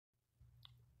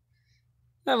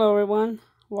Hello everyone,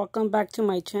 welcome back to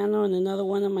my channel and another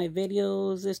one of my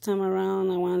videos. This time around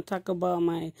I want to talk about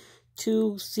my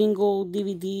two single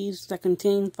DVDs that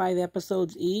contain 5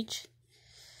 episodes each,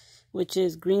 which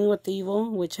is Green with Evil,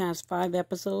 which has 5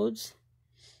 episodes,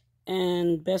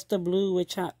 and Best of Blue,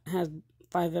 which has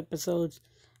 5 episodes.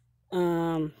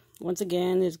 Once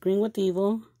again, it's Green with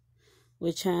Evil,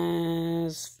 which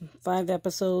has 5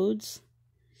 episodes,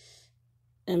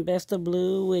 and Best of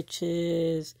Blue, which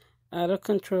is Out of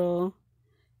Control,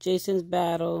 Jason's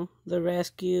Battle, The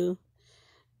Rescue,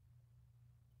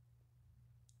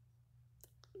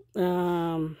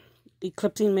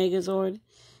 Eclipsing Megazord,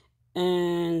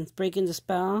 and Breaking the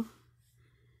Spell.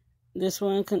 This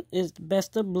one is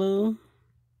Best of Blue,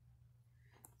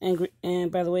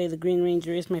 and by the way, the Green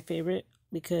Ranger is my favorite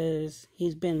because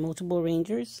he's been multiple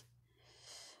Rangers.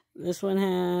 This one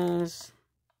has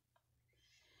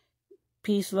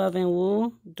Peace, Love, and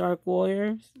Woo, Dark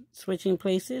Warrior, Switching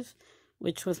Places,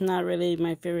 which was not really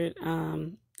my favorite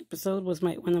episode, was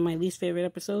one of my least favorite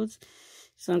episodes.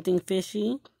 Something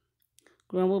Fishy,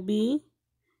 Grumblebee,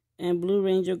 and Blue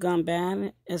Ranger Gone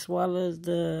Bad, as well as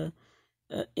the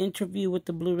interview with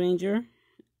the Blue Ranger.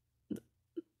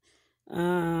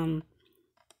 I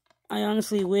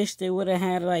honestly wish they would have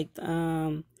had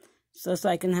so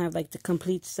I can have like the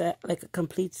complete set, like a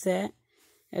complete set.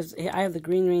 As I have the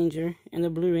Green Ranger and the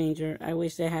Blue Ranger, I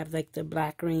wish they had like the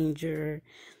Black Ranger,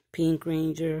 Pink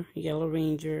Ranger, Yellow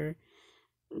Ranger,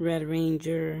 Red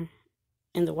Ranger,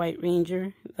 and the White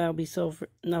Ranger. That'll be so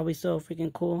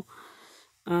freaking cool.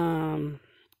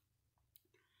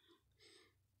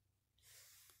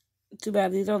 Too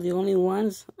bad these are the only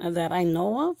ones that I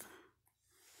know of.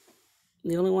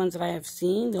 The only ones that I have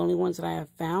seen, the only ones that I have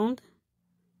found.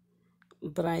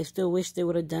 But I still wish they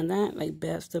would have done that. Like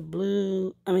Best of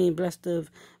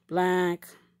Black,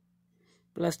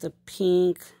 Best of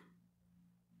Pink,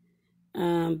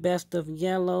 Best of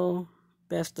Yellow,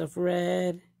 Best of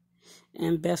Red,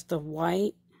 and Best of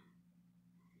White.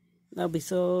 That would be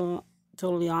so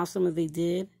totally awesome if they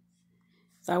did.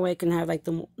 That way I can have like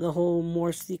the whole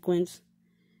Morse sequence,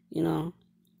 you know.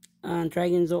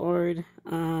 Dragon Zord,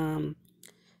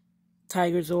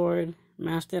 Tiger Zord,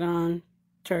 Mastodon,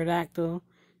 Pterodactyl,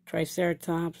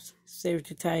 Triceratops,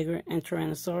 Saber-tooth Tiger, and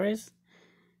Tyrannosaurus.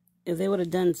 If they would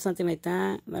have done something like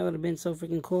that, that would have been so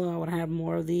freaking cool. I would have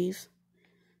more of these,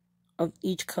 of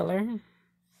each color.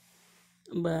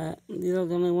 But these are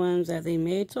the only ones that they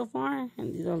made so far,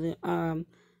 and these are the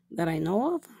that I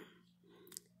know of.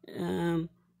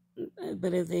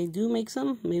 But if they do make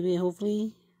some, maybe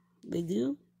hopefully they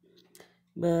do.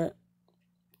 But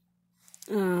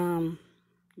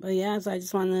yeah, so I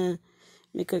just want to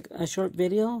make a short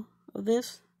video of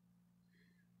this.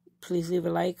 Please leave a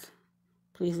like.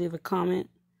 Please leave a comment.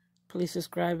 Please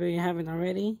subscribe if you haven't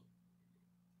already.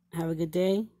 Have a good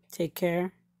day. Take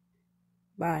care.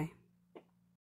 Bye.